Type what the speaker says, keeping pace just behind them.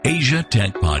Asia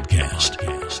Tech Podcast.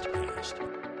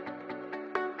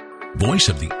 Voice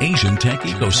of the Asian tech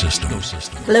ecosystem.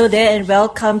 Hello there and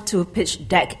welcome to Pitch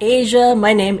Deck Asia.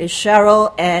 My name is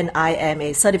Cheryl and I am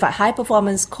a certified high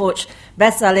performance coach,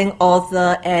 best-selling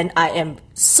author, and I am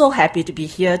so happy to be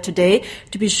here today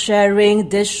to be sharing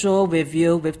this show with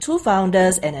you with two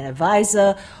founders and an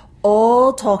advisor,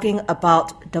 all talking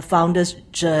about the founder's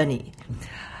journey.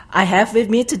 I have with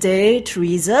me today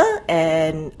Theresa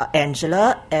and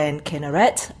Angela and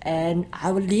Kinneret, and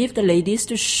I will leave the ladies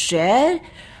to share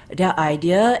their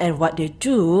idea and what they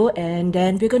do, and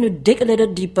then we're going to dig a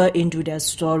little deeper into their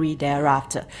story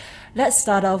thereafter. Let's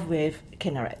start off with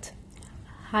Kinneret.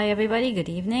 Hi everybody, good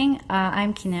evening.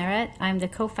 I'm Kinneret. I'm the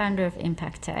co-founder of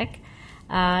Impact Tech.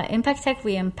 Impact Tech,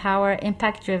 we empower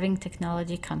impact-driven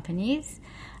technology companies.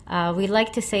 We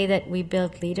like to say that we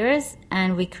build leaders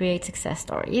and we create success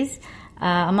stories.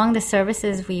 Among the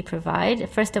services we provide,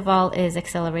 first of all, is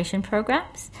acceleration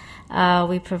programs.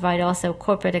 We provide also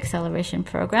corporate acceleration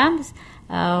programs.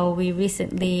 We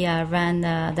recently ran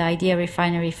the Idea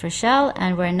Refinery for Shell,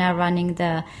 and we're now running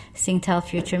the Singtel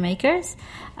Future Makers.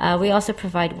 We also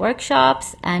provide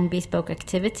workshops and bespoke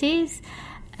activities.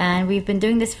 And we've been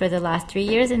doing this for the last 3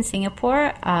 years in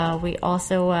Singapore. We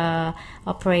also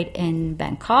operate in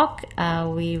Bangkok.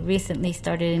 We recently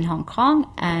started in Hong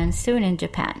Kong and soon in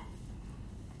Japan.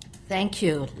 Thank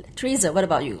you. Theresa, what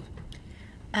about you?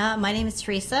 My name is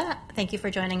Theresa. Thank you for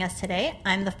joining us today.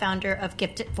 I'm the founder of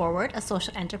Gift It Forward, a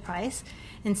social enterprise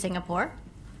in Singapore.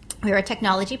 We're a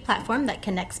technology platform that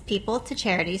connects people to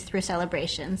charities through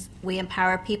celebrations. We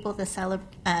empower people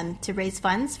to raise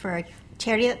funds for a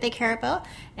charity that they care about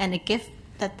and a gift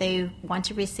that they want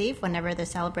to receive whenever they're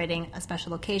celebrating a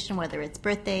special occasion, whether it's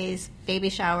birthdays, baby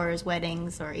showers,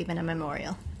 weddings, or even a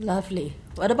memorial. Lovely.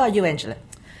 What about you, Angela?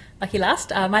 Lucky last.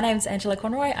 My name's Angela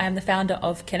Conroy. I am the founder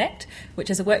of Connect,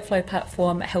 which is a workflow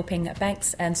platform helping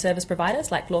banks and service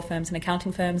providers like law firms and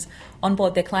accounting firms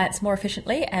onboard their clients more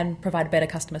efficiently and provide better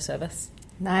customer service.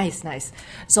 Nice.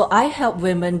 So I help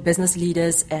women, business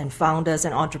leaders and founders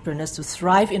and entrepreneurs to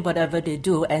thrive in whatever they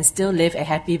do and still live a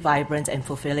happy, vibrant and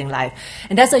fulfilling life.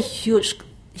 And that's a huge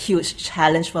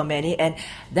challenge for many. And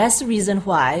that's the reason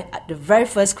why the very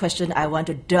first question I want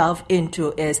to delve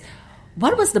into is,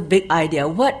 what was the big idea?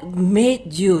 What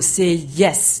made you say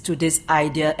yes to this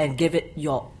idea and give it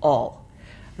your all?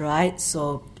 Right?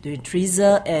 So between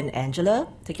Theresa and Angela,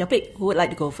 take your pick. Who would like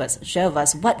to go first? Share with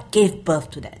us what gave birth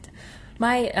to that.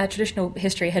 My traditional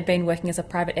history had been working as a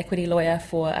private equity lawyer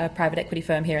for a private equity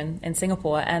firm here in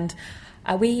Singapore, and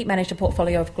we managed a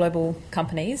portfolio of global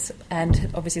companies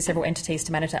and obviously several entities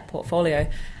to manage that portfolio.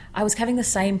 I was having the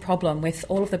same problem with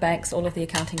all of the banks, all of the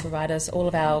accounting providers, all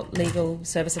of our legal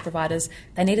services providers.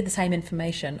 They needed the same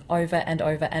information over and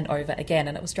over and over again,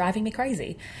 and it was driving me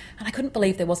crazy. And I couldn't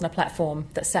believe there wasn't a platform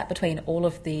that sat between all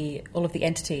of the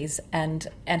entities and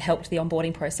helped the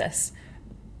onboarding process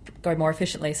go more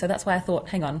efficiently. So that's why I thought,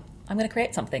 hang on, I'm going to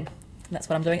create something. And that's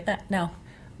what I'm doing now.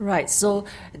 Right. So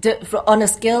on a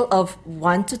scale of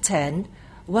 1 to 10,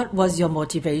 what was your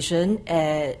motivation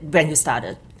when you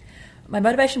started? My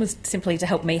motivation was simply to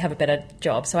help me have a better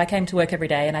job. So I came to work every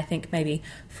day, and I think maybe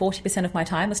 40% of my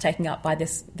time was taken up by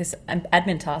this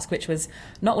admin task, which was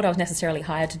not what I was necessarily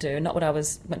hired to do, not what I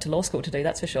went to law school to do,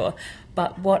 that's for sure.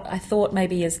 But what I thought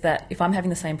maybe is that if I'm having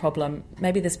the same problem,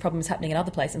 maybe this problem is happening in other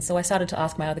places. And so I started to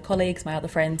ask my other colleagues, my other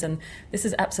friends, and this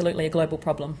is absolutely a global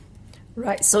problem.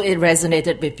 Right. So it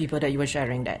resonated with people that you were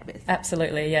sharing that with.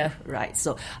 Absolutely, yeah. Right.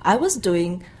 So I was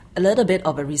doing a little bit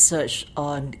of a research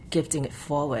on gifting it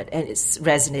forward, and it's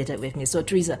resonated with me. So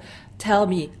Theresa, tell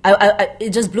me,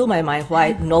 it just blew my mind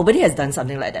why nobody has done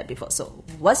something like that before. So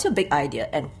what's your big idea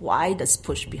and why this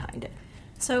push behind it?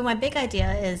 So my big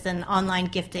idea is an online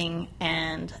gifting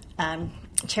and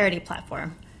charity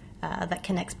platform that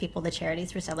connects people to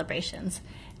charities for celebrations.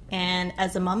 And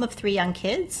as a mom of 3 young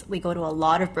kids, we go to a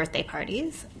lot of birthday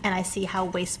parties, and I see how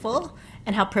wasteful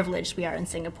and how privileged we are in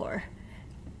Singapore.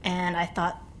 And I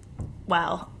thought,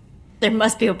 wow, there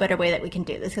must be a better way that we can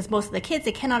do this, because most of the kids,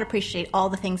 they cannot appreciate all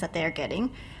the things that they're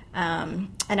getting. And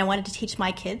I wanted to teach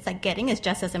my kids that getting is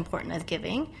just as important as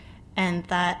giving, and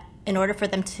that in order for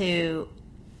them to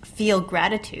feel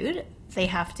gratitude, they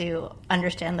have to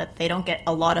understand that they don't get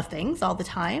a lot of things all the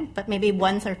time, but maybe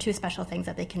 1 or 2 special things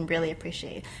that they can really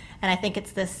appreciate. And I think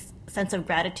it's this sense of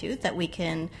gratitude that we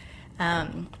can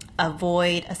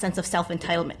avoid a sense of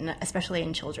self-entitlement, especially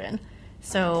in children.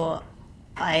 So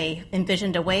I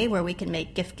envisioned a way where we can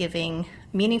make gift giving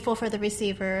meaningful for the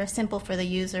receiver, simple for the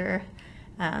user,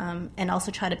 and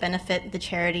also try to benefit the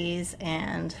charities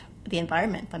and the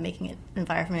environment by making it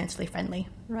environmentally friendly.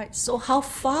 Right. So how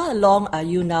far along are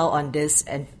you now on this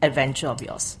adventure of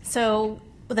yours? So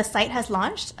the site has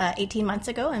launched 18 months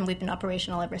ago, and we've been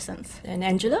operational ever since. And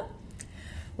Angela?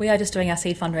 We are just doing our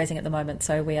seed fundraising at the moment,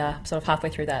 so we are sort of halfway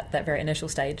through that very initial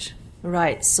stage.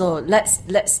 Right. So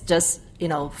let's just,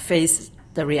 face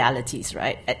the realities,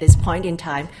 right? At this point in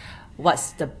time,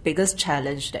 what's the biggest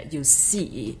challenge that you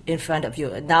see in front of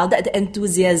you now that the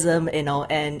enthusiasm,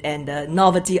 and the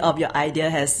novelty of your idea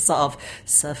has sort of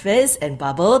surfaced and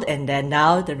bubbled, and then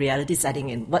now the reality setting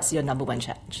in? What's your number one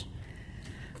challenge?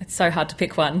 It's so hard to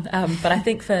pick one, but I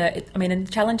think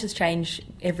and challenges change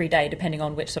every day depending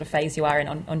on which sort of phase you are in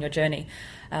on your journey.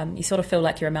 You sort of feel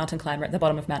like you're a mountain climber at the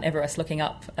bottom of Mount Everest looking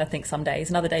up, I think, some days.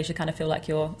 And other days you kind of feel like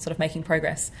you're sort of making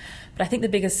progress. But I think the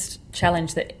biggest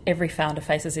challenge that every founder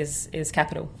faces is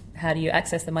capital. How do you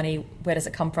access the money? Where does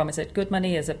it come from? Is it good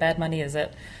money? Is it bad money? Is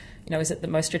it the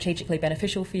most strategically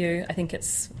beneficial for you? I think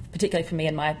it's, particularly for me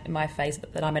in my phase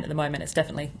that I'm in at the moment, it's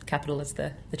definitely capital is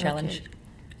the challenge. Okay.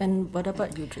 And what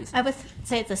about you, Theresa? I would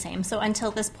say it's the same. So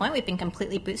until this point, we've been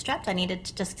completely bootstrapped. I needed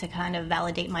to kind of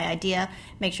validate my idea,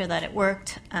 make sure that it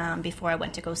worked before I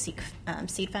went to go seek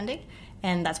seed funding.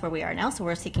 And that's where we are now. So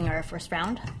we're seeking our first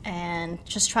round and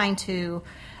just trying to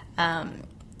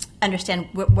understand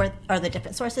where are the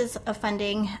different sources of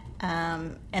funding.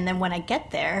 And then when I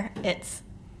get there, it's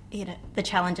the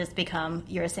challenges become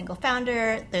you're a single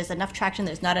founder, there's enough traction,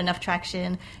 there's not enough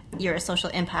traction, you're a social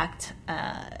impact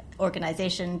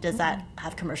organization, does that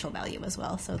have commercial value as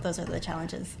well? So those are the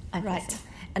challenges I'm facing.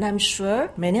 And I'm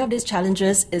sure many of these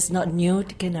challenges is not new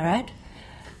to Kinneret.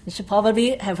 You should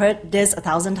probably have heard this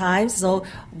 1,000 times. So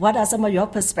what are some of your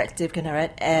perspective,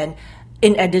 Kinneret? And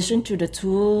in addition to the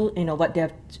tool, what they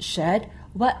have shared,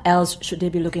 what else should they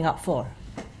be looking out for?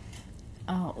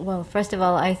 Well, first of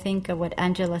all, I think what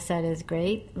Angela said is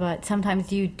great, but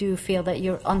sometimes you do feel that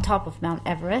you're on top of Mount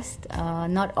Everest,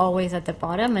 not always at the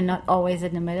bottom and not always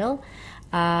in the middle.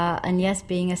 And yes,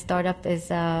 being a startup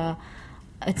is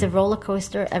it's a roller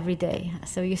coaster every day.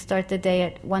 So you start the day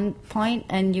at one point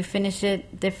and you finish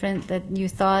it different than you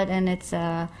thought, and it's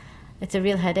a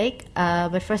real headache.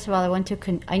 But first of all,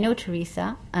 I know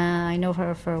Theresa. I know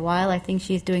her for a while. I think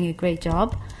she's doing a great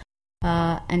job.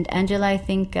 And Angela, I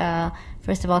think,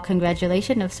 first of all,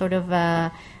 congratulations of sort of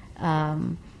that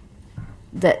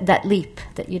leap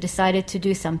that you decided to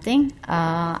do something.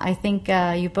 I think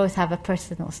you both have a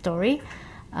personal story,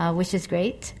 which is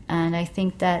great. And I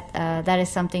think that that is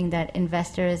something that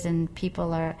investors and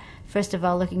people are, first of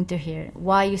all, looking to hear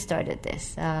why you started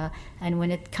this. And when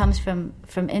it comes from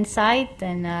inside,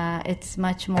 then it's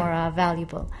much more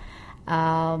valuable.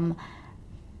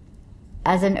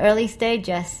 As an early stage,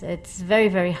 yes, it's very,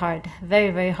 very hard,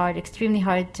 extremely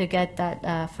hard to get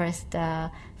that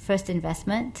first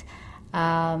investment.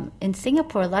 In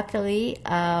Singapore, luckily,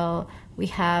 we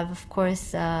have, of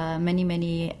course,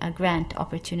 many grant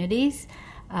opportunities.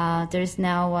 There's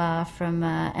now from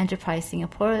Enterprise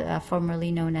Singapore,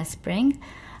 formerly known as Spring,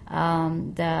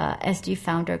 the SG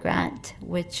Founder Grant,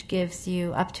 which gives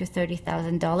you up to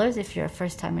 $30,000 if you're a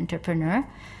first-time entrepreneur.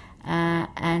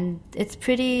 And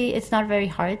it's not very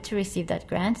hard to receive that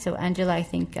grant. So Angela, I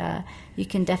think you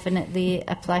can definitely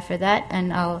apply for that,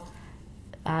 and I'll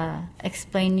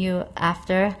explain you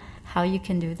after how you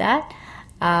can do that.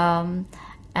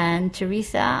 And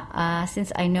Theresa,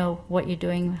 since I know what you're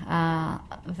doing a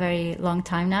very long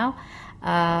time now,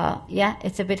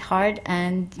 it's a bit hard,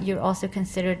 and you're also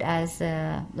considered as,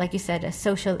 like you said, a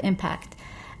social impact.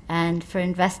 And for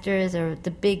investors or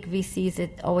the big VCs,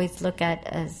 it always look at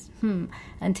as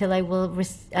until I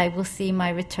will see my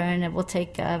return. It will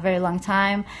take a very long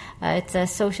time. It's a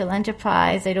social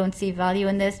enterprise. I don't see value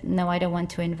in this. No, I don't want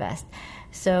to invest.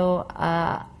 So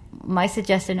my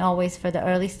suggestion always for the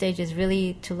early stage is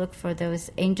really to look for those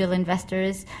angel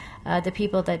investors, the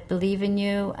people that believe in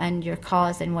you and your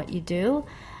cause and what you do.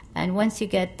 And once you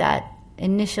get that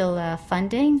initial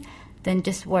funding, then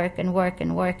just work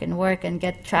and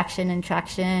get traction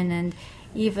and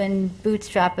even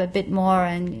bootstrap a bit more.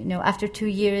 And after 2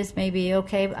 years, maybe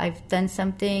I've done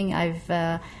something.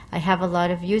 I have a lot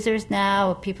of users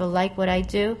now. People like what I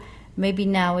do. Maybe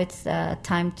now it's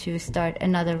time to start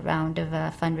another round of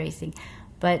fundraising.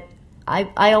 But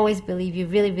I always believe you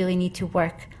really need to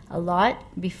work a lot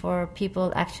before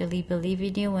people actually believe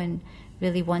in you and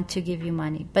really want to give you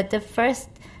money. But the first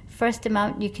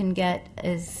amount you can get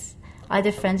is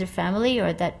either friends or family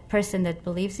or that person that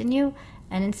believes in you.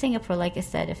 And in Singapore, like I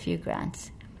said, a few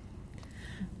grants.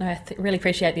 No, I really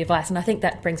appreciate the advice, and I think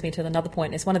that brings me to another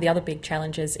point. Is one of the other big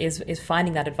challenges is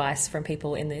finding that advice from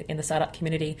people in the startup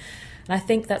community, and I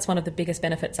think that's one of the biggest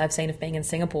benefits I've seen of being in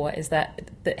Singapore is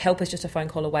that help is just a phone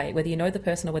call away. Whether you know the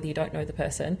person or whether you don't know the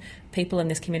person, people in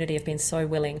this community have been so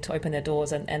willing to open their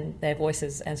doors and their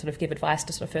voices and sort of give advice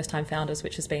to sort of first-time founders,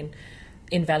 which has been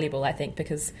invaluable, I think,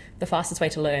 because the fastest way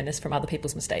to learn is from other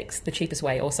people's mistakes. The cheapest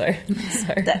way also.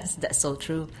 So. That's so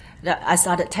true. I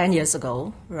started 10 years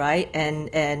ago, right? And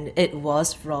it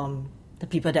was from the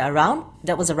people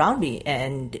that was around me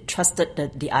and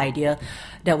trusted the idea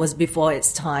that was before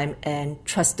its time and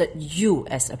trusted you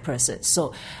as a person.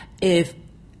 So if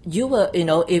you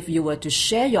were to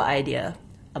share your idea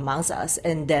amongst us,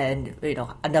 and then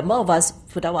a number of us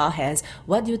put up our hands,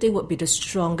 what do you think would be the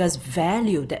strongest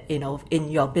value that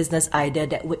in your business idea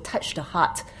that would touch the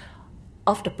heart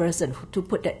of the person to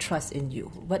put that trust in you?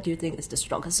 What do you think is the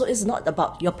strongest? So it's not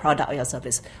about your product or your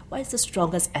service. What is the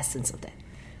strongest essence of that?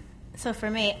 So for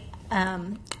me,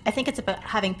 I think it's about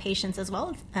having patience as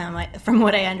well. From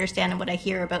what I understand and what I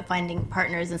hear about finding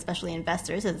partners, especially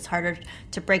investors, it's harder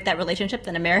to break that relationship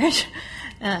than a marriage.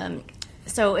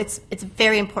 So it's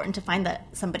very important to find that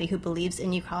somebody who believes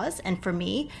in your cause. And for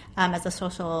me, as a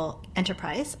social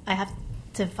enterprise, I have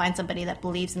to find somebody that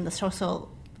believes in the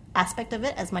social aspect of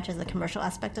it as much as the commercial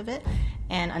aspect of it.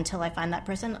 And until I find that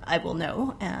person, I will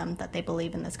know that they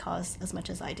believe in this cause as much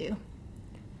as I do.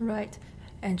 Right.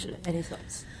 Angela, any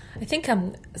thoughts? I think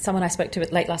someone I spoke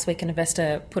to late last week, an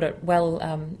investor, put it well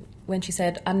when she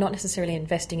said, I'm not necessarily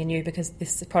investing in you because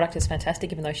this product is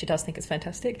fantastic, even though she does think it's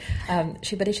fantastic.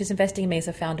 But she's investing in me as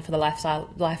a founder for the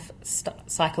life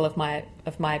cycle of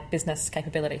my business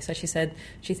capability. So she said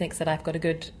she thinks that I've got a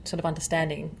good sort of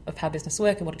understanding of how business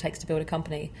works and what it takes to build a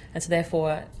company. And so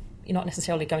therefore, you're not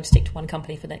necessarily going to stick to one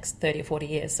company for the next 30 or 40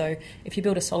 years. So if you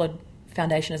build a solid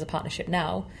foundation as a partnership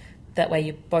now, that way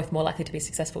you're both more likely to be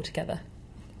successful together.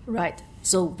 Right.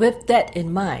 So with that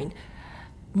in mind,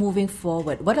 moving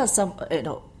forward, what are some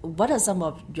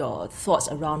of your thoughts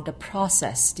around the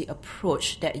process, the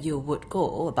approach that you would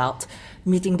go about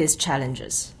meeting these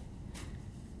challenges?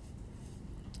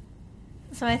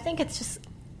 So I think it's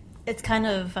kind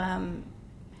of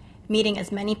meeting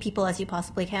as many people as you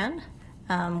possibly can,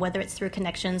 whether it's through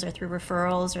connections or through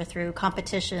referrals or through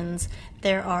competitions.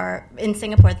 In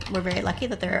Singapore, we're very lucky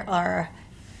that there are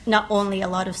not only a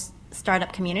lot of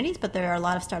startup communities, but there are a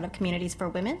lot of startup communities for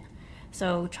women.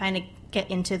 So trying to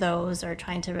get into those or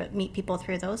trying to meet people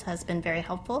through those has been very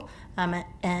helpful.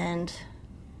 And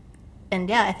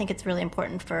yeah, I think it's really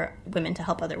important for women to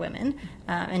help other women.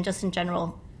 And just in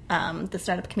general, the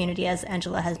startup community, as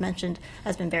Angela has mentioned,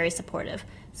 has been very supportive.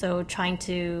 So trying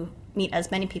to meet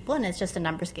as many people, and it's just a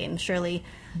numbers game. Surely,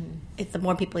 if the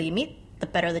more people you meet, the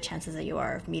better the chances that you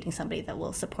are of meeting somebody that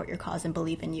will support your cause and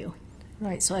believe in you.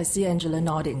 Right, so I see Angela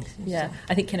nodding. Yeah,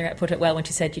 I think Kinneret put it well when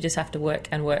she said you just have to work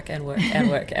and work and work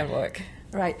and work and work.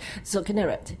 Right, so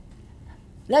Kinneret,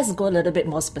 let's go a little bit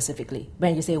more specifically.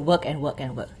 When you say work and work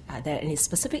and work, are there any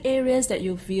specific areas that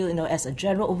you feel, as a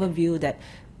general overview that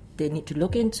they need to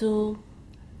look into?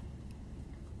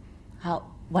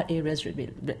 What areas should be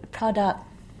the product,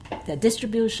 the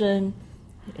distribution?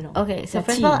 Okay, so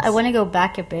first of all, I want to go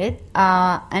back a bit.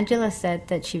 Angela said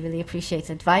that she really appreciates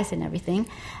advice and everything.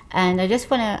 And I just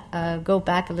want to go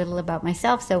back a little about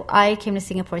myself. So I came to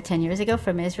Singapore 10 years ago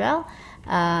from Israel.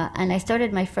 And I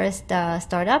started my first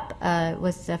startup. It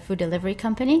was a food delivery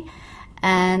company.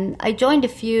 And I joined a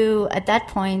few. At that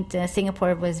point,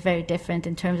 Singapore was very different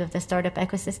in terms of the startup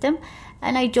ecosystem.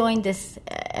 And I joined this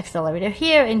accelerator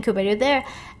here, incubator there.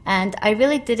 And I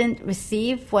really didn't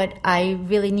receive what I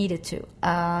really needed to.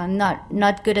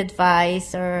 Not good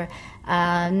advice or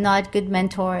not good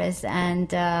mentors.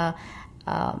 And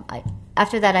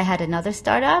after that, I had another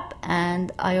startup,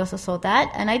 and I also sold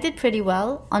that. And I did pretty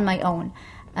well on my own.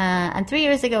 And 3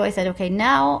 years ago, I said, okay,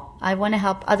 now I want to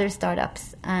help other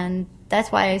startups. And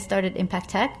that's why I started Impact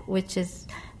Tech, which is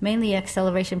mainly an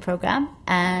acceleration program.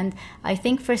 And I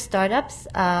think for startups,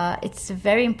 it's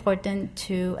very important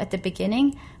to, at the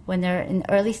beginning, when they're in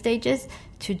early stages,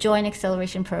 to join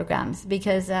acceleration programs.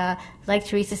 Because like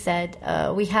Theresa said,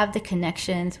 we have the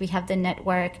connections, we have the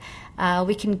network,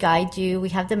 we can guide you, we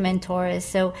have the mentors.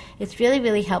 So it's really,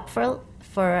 really helpful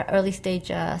for early stage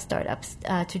startups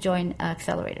to join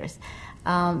accelerators.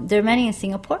 There are many in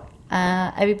Singapore.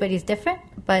 Everybody's different,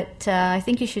 but I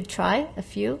think you should try a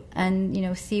few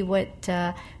and see what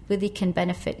really can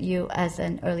benefit you as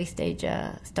an early stage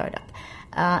startup.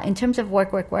 In terms of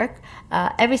work,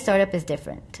 every startup is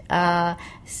different.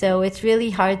 So it's really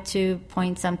hard to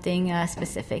point something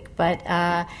specific.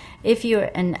 But if you're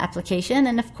an application,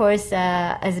 then of course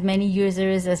as many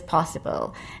users as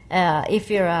possible. If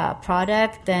you're a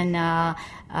product, then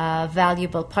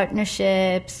valuable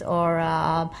partnerships or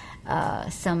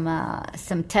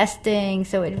some testing.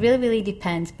 So it really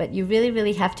depends. But you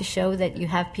really have to show that you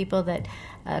have people that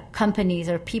companies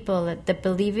or people that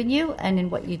believe in you and in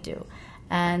what you do.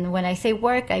 And when I say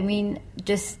work, I mean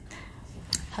just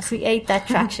create that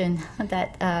traction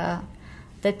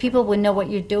that people would know what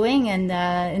you're doing, and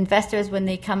investors, when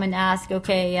they come and ask,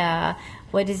 okay,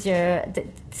 what is your?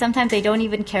 Sometimes they don't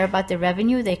even care about the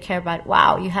revenue; they care about,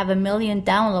 wow, you have 1 million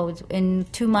downloads in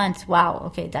 2 months. Wow,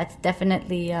 okay, that's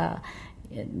definitely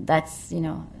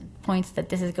points that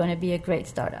this is going to be a great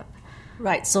startup.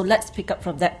 Right. So let's pick up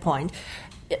from that point.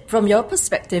 From your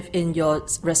perspective in your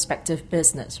respective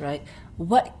business, right?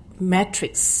 What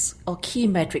metrics or key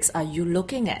metrics are you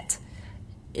looking at?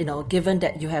 Given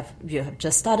that you have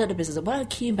just started a business, what are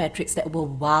key metrics that will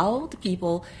wow the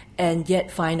people and yet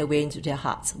find a way into their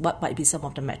hearts? What might be some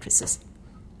of the metrics?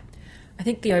 I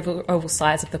think the overall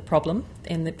size of the problem,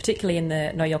 particularly in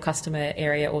the know your customer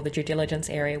area or the due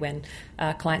diligence area when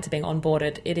clients are being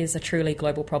onboarded, it is a truly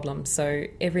global problem. So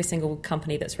every single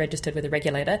company that's registered with a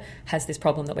regulator has this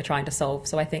problem that we're trying to solve.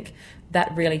 So I think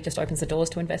that really just opens the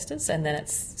doors to investors, and then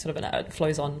it's sort of it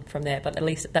flows on from there. But at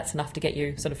least that's enough to get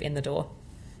you sort of in the door.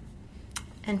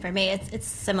 And for me, it's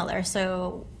similar.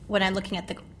 So when I'm looking at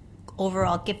the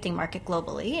overall gifting market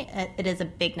globally, it is a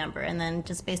big number. And then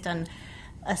just based on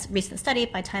a recent study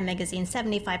by Time Magazine,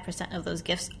 75% of those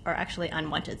gifts are actually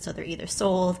unwanted. So they're either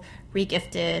sold,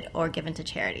 regifted, or given to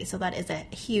charity. So that is a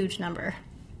huge number.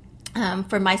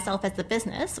 For myself as a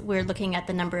business, we're looking at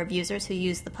the number of users who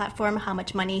use the platform, how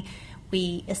much money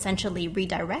we essentially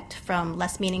redirect from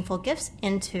less meaningful gifts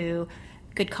into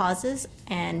good causes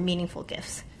and meaningful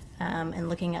gifts. And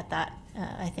looking at that,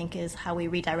 I think, is how we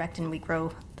redirect and we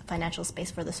grow the financial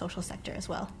space for the social sector as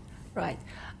well. Right.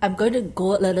 I'm going to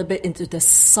go a little bit into the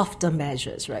softer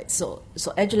measures, right? So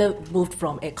Angela moved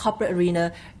from a corporate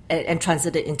arena and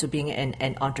transited into being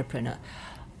an entrepreneur.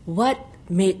 What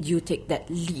made you take that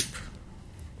leap?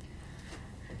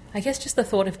 I guess just the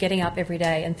thought of getting up every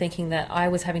day and thinking that I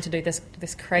was having to do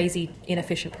this crazy,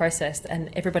 inefficient process and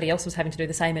everybody else was having to do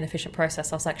the same inefficient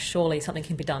process. I was like, surely something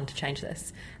can be done to change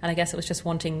this. And I guess it was just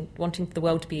wanting the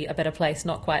world to be a better place,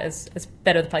 not quite as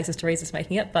better a place as Theresa's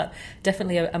making it, but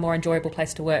definitely a more enjoyable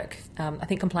place to work. I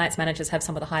think compliance managers have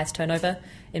some of the highest turnover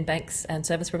in banks and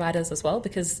service providers as well,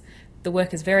 because the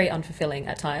work is very unfulfilling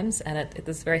at times and it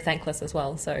is very thankless as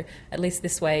well. So at least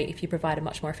this way, if you provide a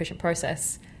much more efficient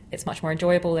process, it's much more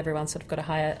enjoyable. Everyone's sort of got a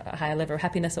higher level of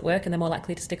happiness at work, and they're more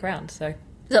likely to stick around. So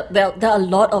well, there are a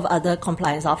lot of other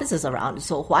compliance officers around.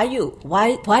 So why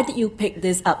did you pick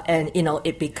this up and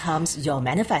it becomes your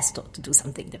manifesto to do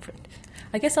something different?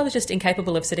 I guess I was just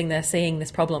incapable of sitting there seeing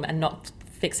this problem and not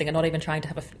fixing it, not even trying to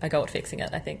have a go at fixing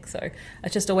it. I think so.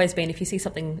 It's just always been, if you see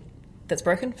something that's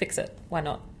broken, fix it. Why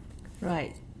not?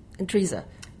 Right. And Theresa.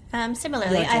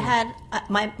 Similarly, I had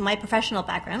my professional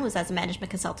background was as a management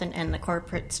consultant and a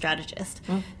corporate strategist.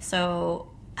 So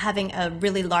having a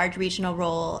really large regional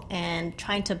role and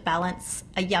trying to balance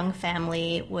a young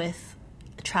family with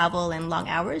travel and long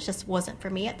hours just wasn't for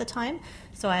me at the time.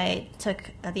 So I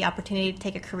took the opportunity to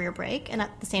take a career break, and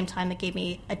at the same time it gave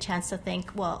me a chance to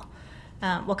think, well,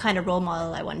 what kind of role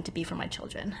model I wanted to be for my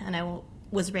children. And I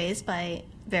was raised by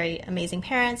very amazing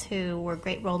parents who were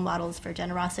great role models for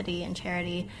generosity and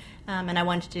charity, and I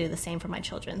wanted to do the same for my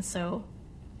children. So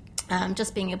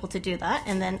just being able to do that.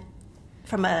 And then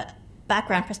from a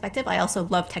background perspective, I also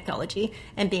love technology,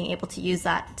 and being able to use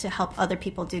that to help other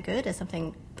people do good is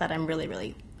something that I'm really,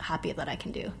 really happy that I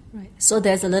can do. Right. So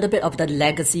there's a little bit of the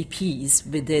legacy piece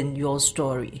within your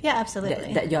story. Yeah,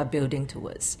 absolutely. That you're building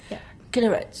towards. Yeah.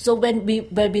 Correct. So when we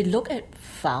look at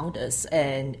founders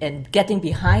and getting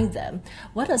behind them,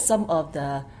 what are some of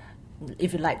the,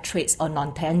 if you like, traits or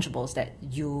non-tangibles that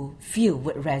you feel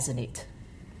would resonate?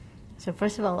 So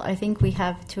first of all, I think we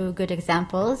have two good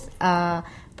examples.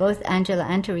 Both Angela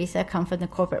and Theresa come from the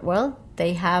corporate world.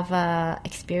 They have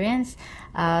experience.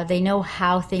 They know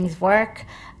how things work,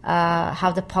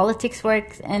 how the politics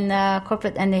work in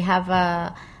corporate, and they have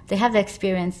the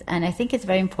experience. And I think it's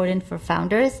very important for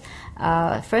founders.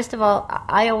 First of all,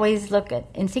 I always look at,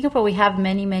 in Singapore, we have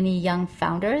many, many young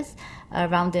founders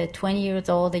around the 20 years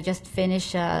old. They just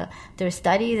finish their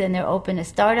studies and they're open a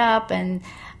startup. And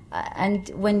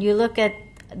when you look at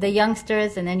the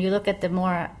youngsters, and then you look at the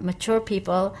more mature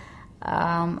people,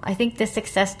 I think the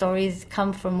success stories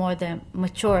come from more the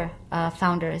mature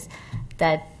founders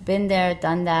that been there,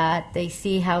 done that.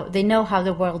 They know how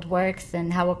the world works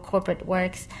and how a corporate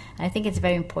works. And I think it's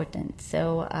very important.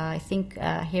 So I think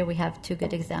here we have two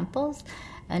good examples,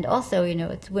 and also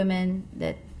it's women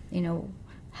that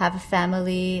have a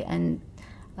family and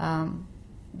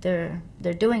they're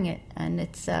doing it, and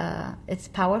it's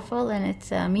powerful and it's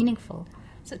meaningful.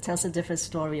 So it tells a different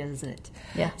story, isn't it?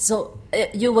 Yeah. So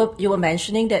you were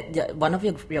mentioning that one of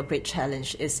your great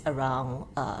challenge is around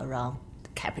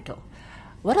capital.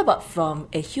 What about from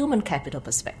a human capital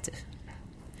perspective?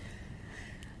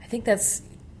 I think that's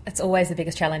always the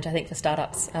biggest challenge, I think, for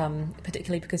startups,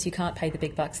 particularly because you can't pay the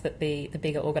big bucks that the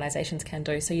bigger organisations can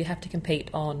do. So you have to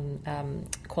compete on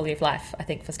quality of life, I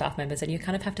think, for staff members, and you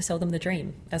kind of have to sell them the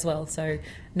dream as well. So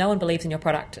no one believes in your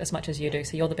product as much as you do,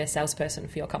 so you're the best salesperson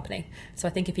for your company. So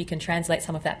I think if you can translate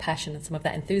some of that passion and some of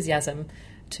that enthusiasm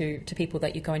to people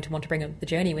that you're going to want to bring on the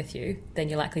journey with you, then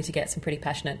you're likely to get some pretty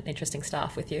passionate, interesting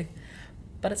staff with you.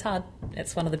 But it's hard.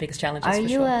 It's one of the biggest challenges. Are for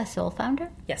you sure. a sole founder?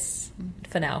 Yes,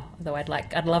 for now. Although I'd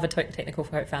love a technical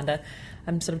co-founder.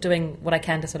 I'm sort of doing what I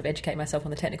can to sort of educate myself on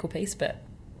the technical piece, but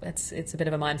it's a bit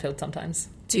of a minefield sometimes.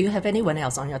 Do you have anyone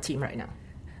else on your team right now?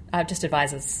 Just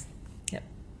advisors. Yep.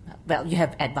 Well, you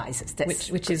have advisors.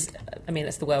 Which is, I mean,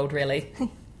 it's the world really.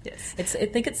 Yes. I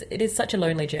think it is such a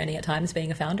lonely journey at times being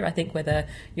a founder. I think whether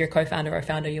you're a co-founder or a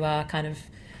founder, you are kind of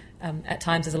at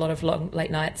times there's a lot of long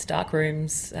late nights, dark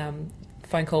rooms.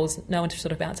 Phone calls, no one to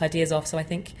sort of bounce ideas off. So I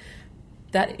think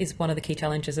that is one of the key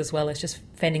challenges as well, is just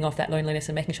fending off that loneliness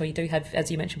and making sure you do have, as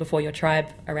you mentioned before, your tribe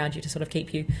around you to sort of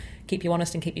keep you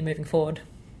honest and keep you moving forward.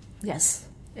 Yes.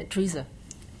 Theresa.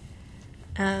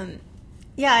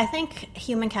 Yeah, I think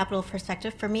human capital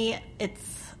perspective, for me,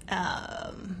 it's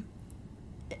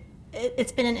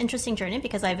been an interesting journey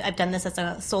because I've done this as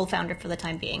a sole founder for the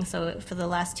time being. So for the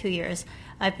last 2 years,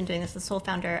 I've been doing this as a sole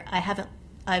founder.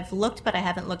 I've looked, but I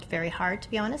haven't looked very hard, to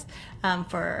be honest,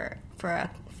 for a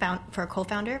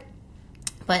co-founder.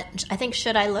 But I think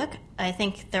should I look? I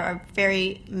think there are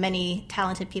very many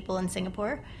talented people in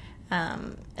Singapore,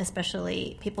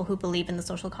 especially people who believe in the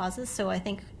social causes. So I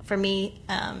think for me,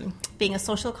 being a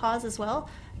social cause as well,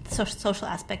 the social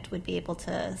aspect would be able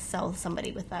to sell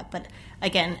somebody with that. But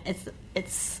again,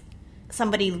 it's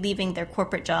somebody leaving their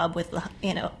corporate job with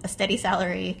a steady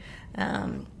salary,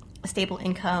 a stable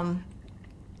income.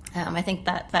 I think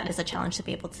that is a challenge to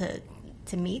be able to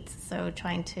meet. So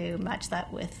trying to match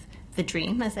that with the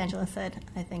dream, as Angela said,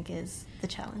 I think is the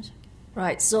challenge.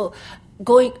 Right. So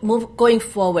going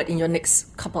forward in your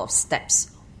next couple of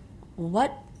steps,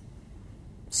 what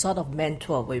sort of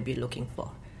mentor will you be looking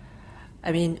for?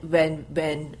 I mean,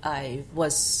 when I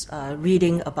was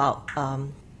reading about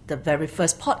the very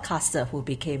first podcaster who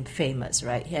became famous,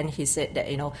 right? And he said that,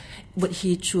 would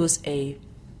he choose a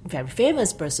very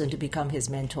famous person to become his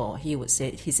mentor? He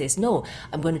says, no,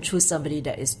 I'm going to choose somebody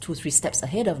that is 2-3 steps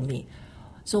ahead of me.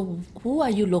 So who are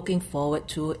you looking forward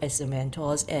to as your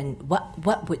mentors, and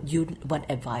what would you want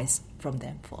advice from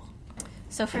them for?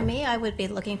 So for me, I would be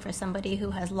looking for somebody who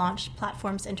has launched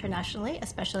platforms internationally,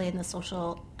 especially in the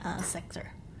social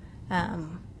sector.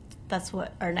 That's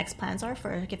what our next plans are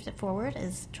for Gift It Forward,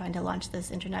 is trying to launch this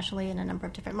internationally in a number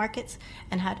of different markets.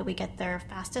 And how do we get there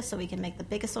fastest so we can make the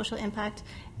biggest social impact?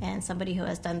 And somebody who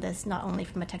has done this not only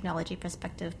from a technology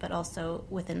perspective, but also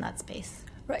within that space.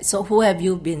 Right. So who have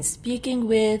you been speaking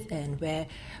with, and where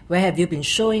have you been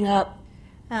showing up?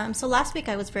 So last week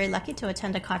I was very lucky to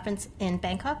attend a conference in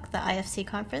Bangkok, the IFC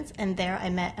conference, and there I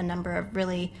met a number of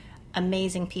really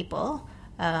amazing people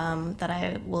that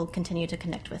I will continue to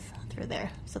connect with through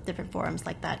there. So different forums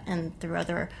like that, and through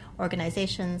other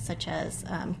organizations such as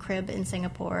CRIB in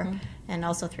Singapore, and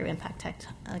also through Impact Tech.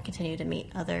 I continue to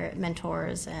meet other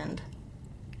mentors and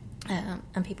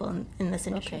people in this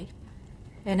industry. Okay.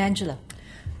 And Angela?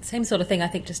 Same sort of thing, I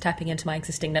think, just tapping into my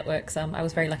existing networks. I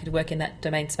was very lucky to work in that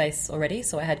domain space already,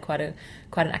 so I had quite an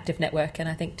active network. And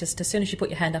I think just as soon as you put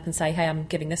your hand up and say, hey, I'm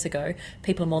giving this a go,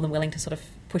 people are more than willing to sort of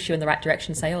push you in the right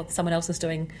direction, say, oh, someone else is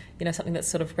doing something that's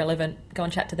sort of relevant, go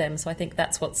and chat to them. So I think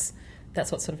that's what's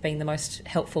sort of been the most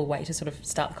helpful way to sort of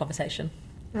start the conversation.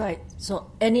 Right.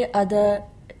 So any other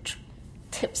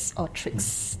tips or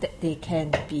tricks that they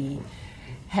can be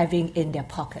having in their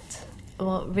pocket?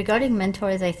 Well, regarding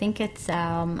mentors, I think it's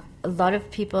a lot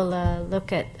of people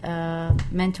look at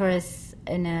mentors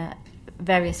in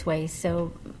various ways.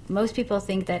 So most people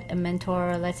think that a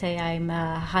mentor, let's say I'm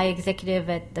a high executive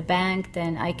at the bank,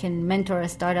 then I can mentor a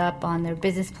startup on their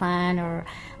business plan or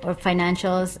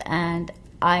financials. And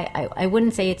I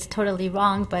wouldn't say it's totally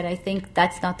wrong, but I think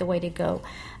that's not the way to go.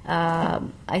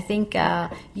 I think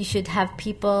you should have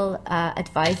people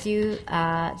advise you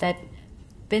that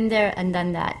been there and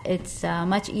done that. It's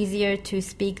much easier to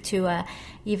speak to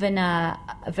even a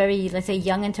very, let's say,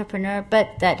 young entrepreneur,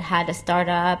 but that had a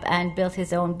startup and built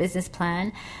his own business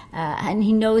plan, and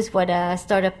he knows what a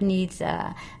startup needs,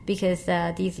 because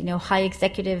these high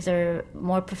executives are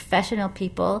more professional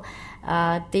people.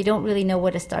 They don't really know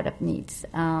what a startup needs.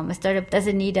 A startup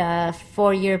doesn't need a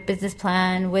 4-year business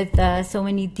plan with so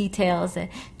many details. It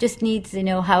just needs,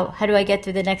 how do I get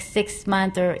to the next 6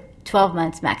 months or 12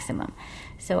 months maximum.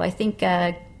 So I think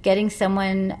getting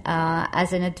someone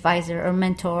as an advisor or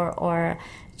mentor, or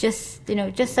just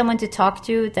someone to talk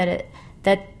to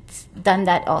that's done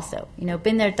that also,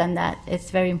 been there, done that. It's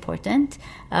very important.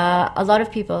 A lot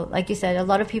of people, like you said,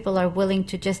 are willing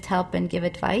to just help and give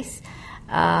advice.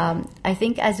 I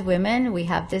think as women, we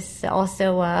have this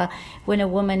also, when a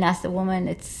woman asks a woman,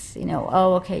 it's,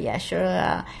 oh, okay, yeah,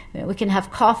 sure. We can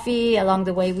have coffee. Along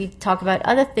the way, we talk about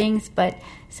other things, but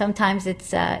sometimes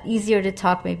it's easier to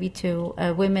talk maybe to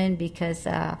women because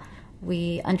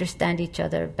we understand each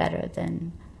other better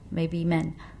than maybe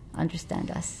men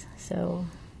understand us. So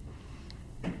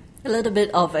a little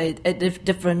bit of a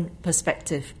different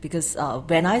perspective, because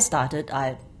when I started,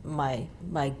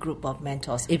 my group of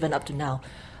mentors, even up to now,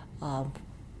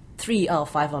 3 out of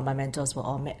 5 of my mentors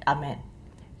are men,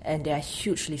 and they are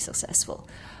hugely successful.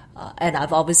 And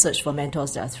I've always searched for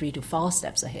mentors that are 3 to 4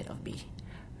 steps ahead of me,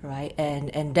 right?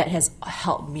 And that has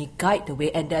helped me guide the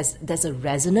way. And there's a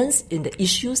resonance in the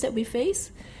issues that we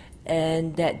face,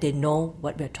 and that they know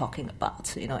what we're talking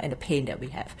about, and the pain that we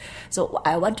have. So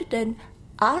I want to then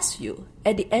ask you,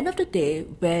 at the end of the day,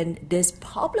 when this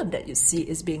problem that you see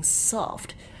is being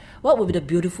solved, what would the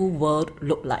beautiful world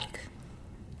look like?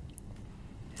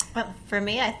 Well, for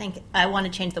me, I think I want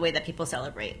to change the way that people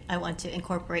celebrate. I want to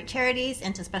incorporate charities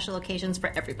into special occasions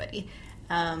for everybody.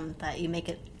 That you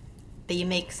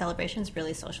make celebrations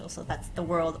really social. So that's the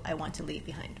world I want to leave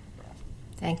behind.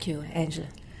 Thank you, Angela.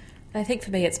 I think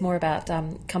for me, it's more about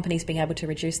companies being able to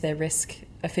reduce their risk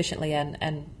efficiently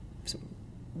and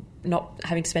not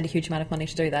having to spend a huge amount of money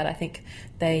to do that. I think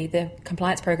the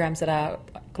compliance programs that are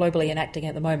globally enacting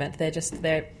at the moment,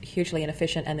 they're hugely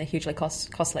inefficient and they're hugely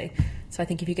costly. So I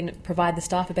think if you can provide the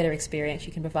staff a better experience,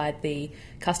 you can provide the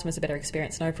customers a better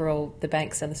experience, and overall the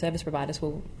banks and the service providers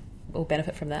will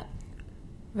benefit from that.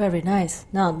 Very nice.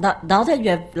 Now that you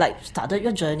have started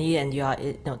your journey and you are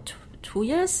 3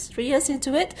 years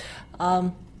into it,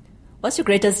 what's your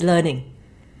greatest learning?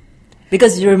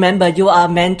 Because you remember, you are a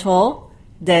mentor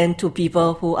then to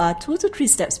people who are 2 to 3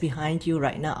 steps behind you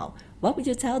right now. What would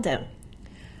you tell them?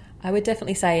 I would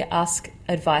definitely say ask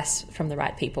advice from the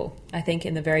right people. I think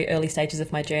in the very early stages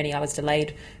of my journey, I was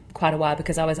delayed quite a while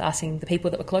because I was asking the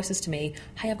people that were closest to me,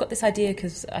 hey, I've got this idea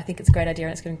because I think it's a great idea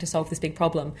and it's going to solve this big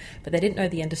problem. But they didn't know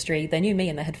the industry. They knew me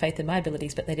and they had faith in my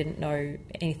abilities, but they didn't know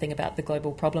anything about the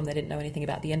global problem. They didn't know anything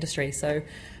about the industry. So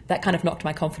that kind of knocked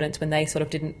my confidence when they sort of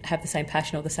didn't have the same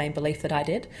passion or the same belief that I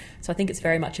did. So I think it's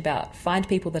very much about find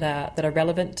people that are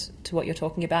relevant to what you're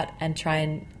talking about and try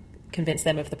and convince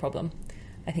them of the problem.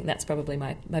 I think that's probably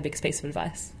my biggest piece of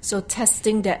advice. So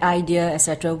testing that idea,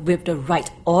 etc., with the right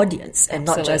audience and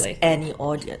Absolutely. Not just any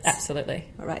audience. Absolutely.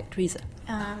 All right, Theresa.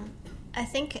 I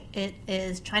think it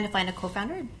is trying to find a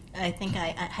co-founder. I think I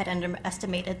had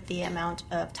underestimated the amount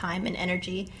of time and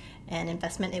energy and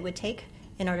investment it would take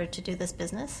in order to do this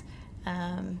business.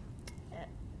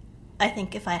 I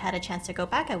think if I had a chance to go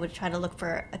back, I would try to look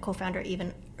for a co-founder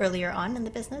even earlier on in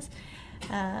the business.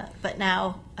 But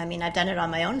now, I've done it on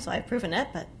my own, so I've proven it,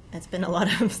 but it's been a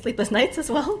lot of sleepless nights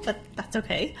as well, but that's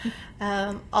okay.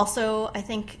 Also, I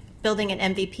think building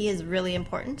an MVP is really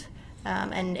important.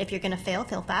 And if you're going to fail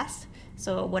fast.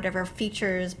 So whatever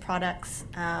features, products,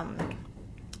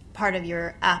 part of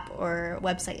your app or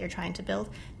website you're trying to build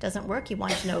doesn't work, you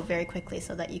want to know very quickly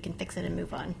so that you can fix it and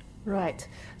move on. Right.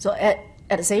 So at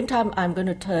the same time, I'm going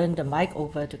to turn the mic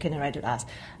over to Kennerai to ask,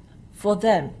 for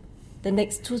them, the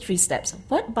next 2-3 steps,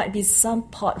 what might be some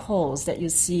potholes that you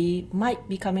see might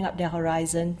be coming up their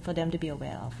horizon for them to be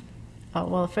aware of? Oh,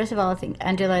 well, first of all, I think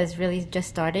Angela is really just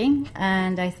starting,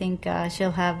 and I think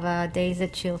she'll have days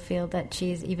that she'll feel that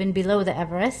she's even below the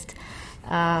Everest.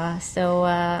 So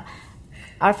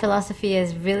our philosophy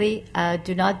is really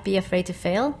do not be afraid to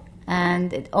fail,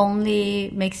 and it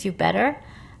only makes you better.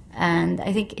 And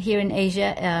I think here in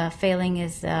Asia, failing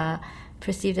is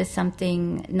perceived as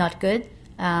something not good.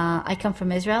 I come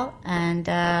from Israel, and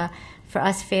for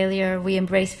us, we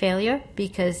embrace failure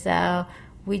because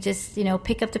we just,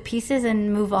 pick up the pieces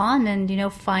and move on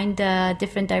and, find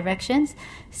different directions.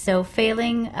 So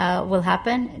failing will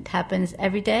happen. It happens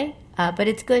every day, but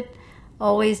it's good.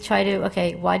 Always try to,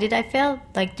 okay, why did I fail?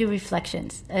 Like, do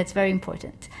reflections. It's very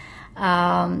important.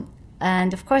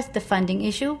 And of course, the funding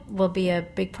issue will be a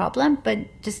big problem, but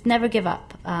just never give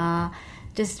up.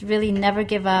 Just really never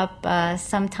give up.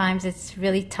 Sometimes it's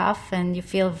really tough and you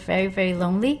feel very, very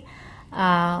lonely.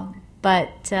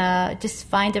 But just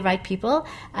find the right people.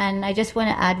 And I just want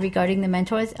to add regarding the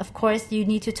mentors, of course, you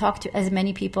need to talk to as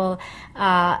many people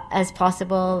as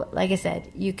possible. Like I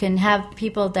said, you can have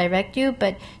people direct you,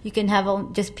 but you can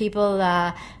have just people,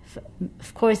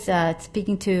 of course,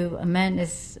 speaking to men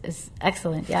is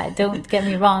excellent. Yeah, don't get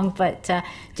me wrong, but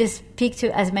just speak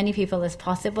to as many people as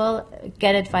possible.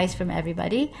 Get advice from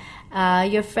everybody.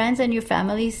 Your friends and your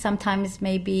family sometimes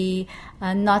may be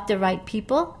not the right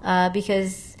people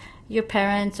because your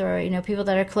parents or people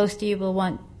that are close to you will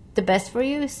want the best for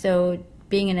you. So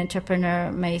being an entrepreneur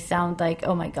may sound like,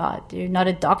 oh my God, you're not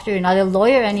a doctor, you're not a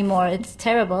lawyer anymore. It's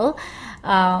terrible.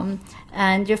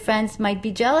 And your friends might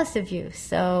be jealous of you.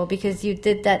 So because you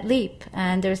did that leap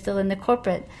and they're still in the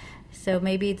corporate. So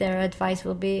maybe their advice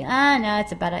will be, no,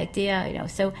 it's a bad idea.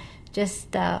 So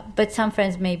just, but some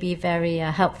friends may be very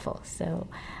helpful. So,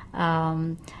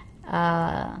 and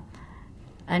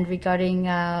regarding,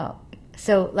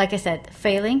 so like I said,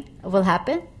 failing will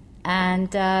happen,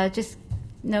 and just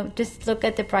look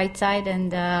at the bright side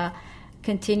and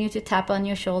continue to tap on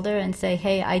your shoulder and say,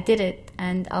 hey, I did it,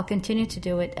 and I'll continue to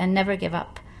do it, and never give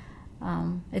up.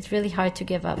 It's really hard to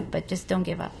give up, but just don't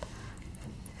give up.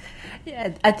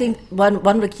 Yeah, I think one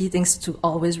of the key things to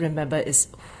always remember is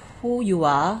who you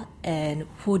are and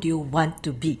who do you want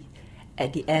to be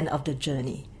at the end of the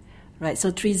journey. Right,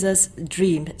 so Theresa's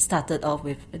dream started off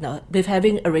with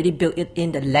having already built it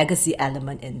in the legacy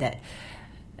element in that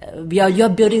you're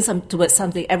building towards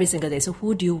something every single day. So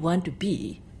who do you want to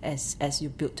be as you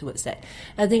build towards that?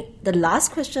 I think the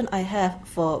last question I have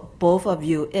for both of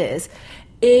you is,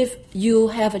 if you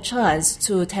have a chance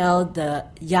to tell the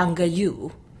younger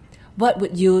you, what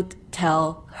would you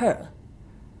tell her?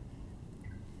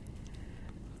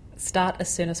 Start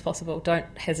as soon as possible. Don't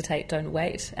hesitate, don't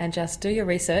wait, and just do your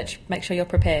research, make sure you're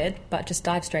prepared, but just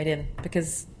dive straight in,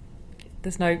 because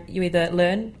you either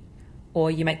learn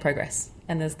or you make progress,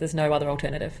 and there's no other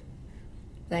alternative.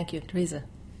 Thank you. Theresa?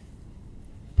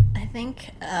 I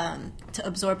think to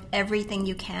absorb everything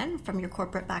you can from your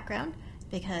corporate background,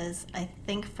 because I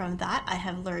think from that I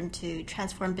have learned to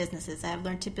transform businesses. I have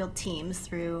learned to build teams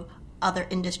through other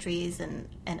industries and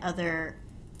other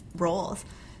roles.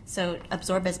 So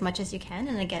absorb as much as you can,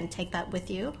 and again, take that with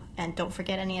you, and don't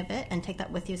forget any of it, and take that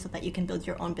with you so that you can build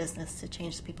your own business to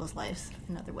change people's lives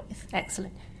in other ways.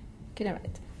 Excellent. Okay, all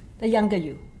right. The younger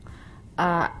you.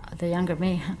 The younger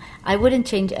me. I wouldn't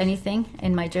change anything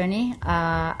in my journey.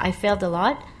 I failed a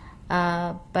lot,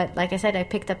 but like I said, I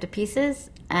picked up the pieces,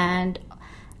 and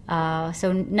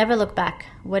so never look back.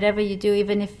 Whatever you do,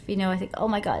 even if, I think, oh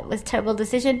my God, it was a terrible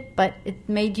decision, but it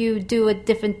made you do a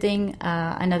different thing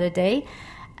another day.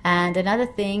 And another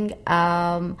thing,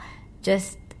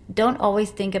 just don't always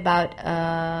think about,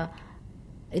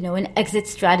 an exit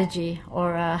strategy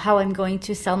or how I'm going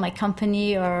to sell my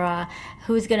company or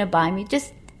who's going to buy me.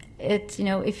 Just,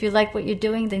 if you like what you're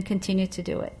doing, then continue to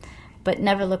do it. But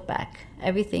never look back.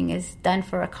 Everything is done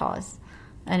for a cause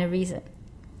and a reason.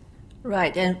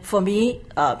 Right. And for me,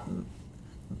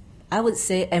 I would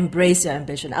say embrace your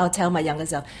ambition. I'll tell my younger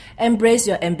self, embrace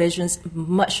your ambitions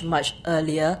much, much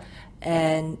earlier.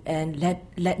 And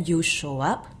let you show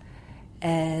up,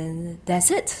 and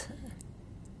that's it.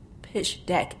 Pitch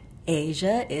Deck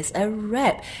Asia is a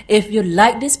wrap. If you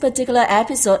like this particular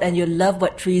episode and you love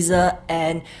what Theresa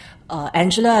and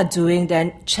Angela are doing,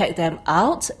 then check them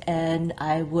out. And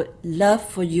I would love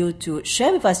for you to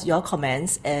share with us your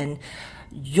comments and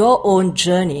your own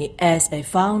journey as a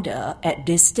founder at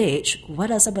this stage.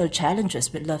 What are some of the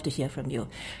challenges? We'd love to hear from you.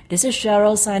 This is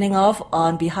Cheryl signing off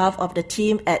on behalf of the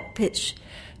team at Pitch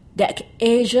Deck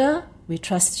Asia. We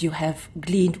trust you have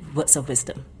gleaned words of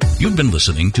wisdom. You've been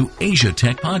listening to Asia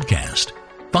Tech Podcast.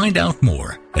 Find out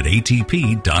more at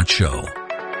atp.show.